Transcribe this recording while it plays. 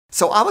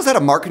So I was at a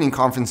marketing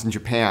conference in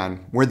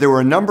Japan where there were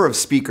a number of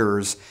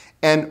speakers,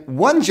 and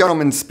one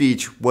gentleman's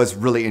speech was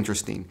really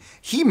interesting.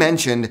 He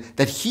mentioned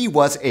that he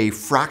was a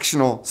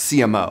fractional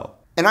CMO.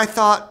 And I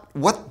thought,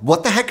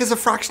 what the heck is a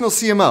fractional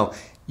CMO?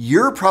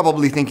 You're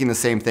probably thinking the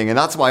same thing, and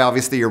that's why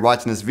obviously you're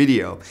watching this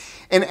video.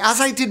 And as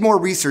I did more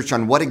research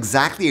on what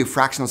exactly a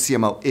fractional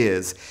CMO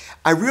is,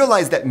 I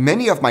realized that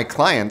many of my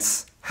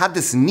clients had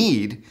this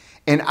need,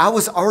 and I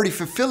was already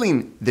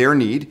fulfilling their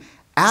need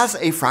as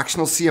a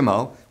fractional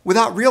CMO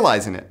without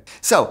realizing it.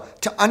 So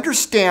to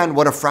understand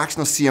what a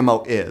fractional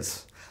CMO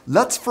is,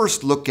 let's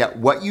first look at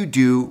what you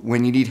do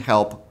when you need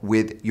help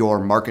with your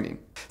marketing.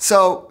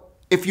 So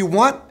if you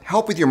want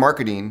help with your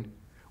marketing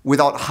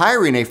without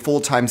hiring a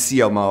full-time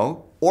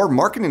CMO or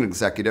marketing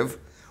executive,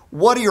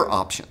 what are your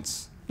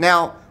options?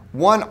 Now,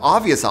 one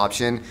obvious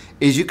option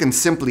is you can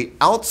simply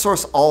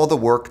outsource all the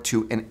work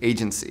to an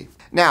agency.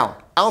 Now,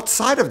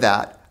 outside of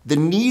that, the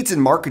needs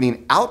in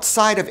marketing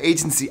outside of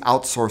agency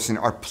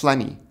outsourcing are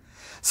plenty.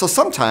 So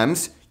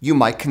sometimes you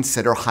might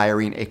consider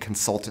hiring a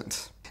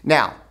consultant.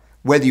 Now,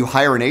 whether you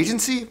hire an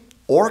agency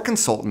or a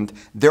consultant,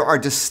 there are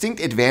distinct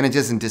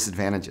advantages and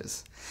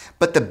disadvantages.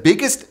 But the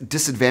biggest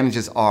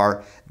disadvantages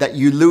are that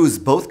you lose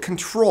both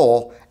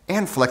control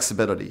and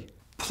flexibility.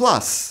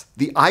 Plus,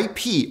 the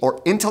IP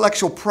or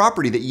intellectual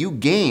property that you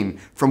gain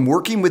from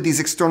working with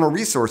these external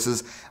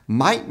resources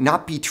might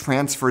not be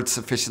transferred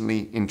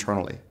sufficiently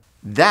internally.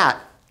 That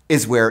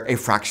is where a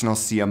fractional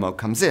CMO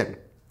comes in.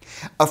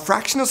 A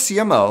fractional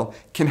CMO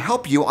can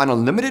help you on a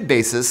limited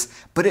basis,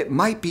 but it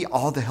might be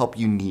all the help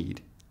you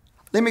need.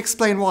 Let me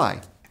explain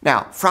why.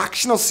 Now,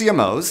 fractional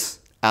CMOs,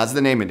 as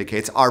the name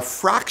indicates, are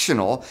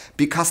fractional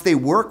because they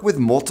work with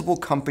multiple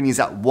companies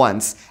at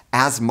once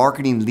as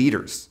marketing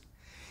leaders.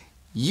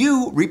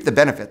 You reap the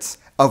benefits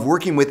of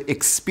working with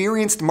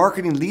experienced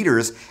marketing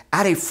leaders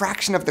at a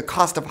fraction of the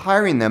cost of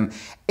hiring them,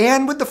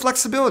 and with the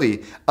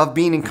flexibility of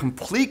being in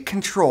complete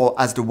control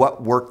as to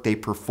what work they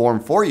perform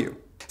for you.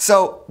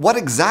 So what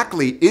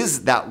exactly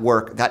is that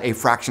work that a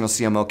fractional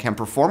CMO can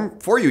perform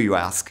for you, you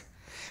ask?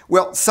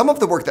 Well, some of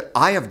the work that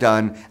I have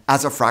done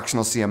as a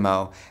fractional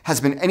CMO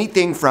has been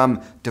anything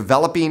from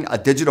developing a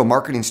digital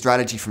marketing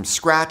strategy from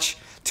scratch,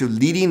 to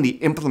leading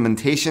the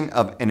implementation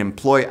of an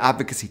employee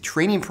advocacy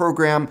training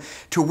program,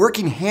 to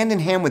working hand in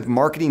hand with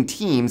marketing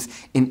teams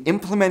in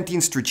implementing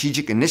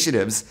strategic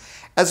initiatives,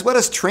 as well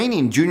as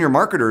training junior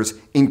marketers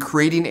in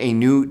creating a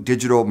new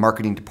digital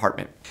marketing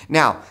department.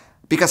 Now,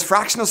 because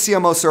fractional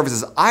CMO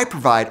services I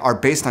provide are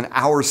based on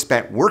hours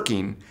spent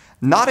working,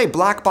 not a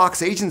black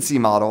box agency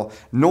model,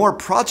 nor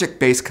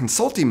project-based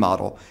consulting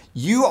model,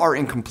 you are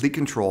in complete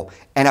control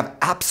and have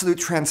absolute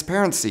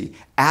transparency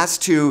as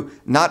to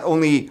not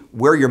only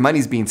where your money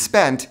is being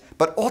spent,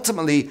 but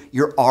ultimately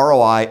your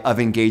ROI of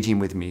engaging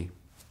with me.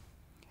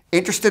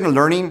 Interested in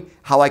learning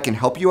how I can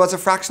help you as a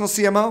fractional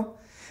CMO?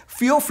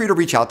 Feel free to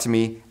reach out to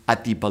me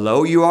at the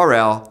below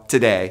URL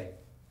today.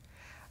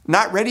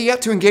 Not ready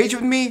yet to engage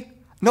with me?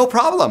 No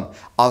problem.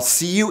 I'll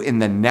see you in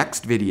the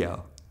next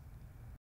video.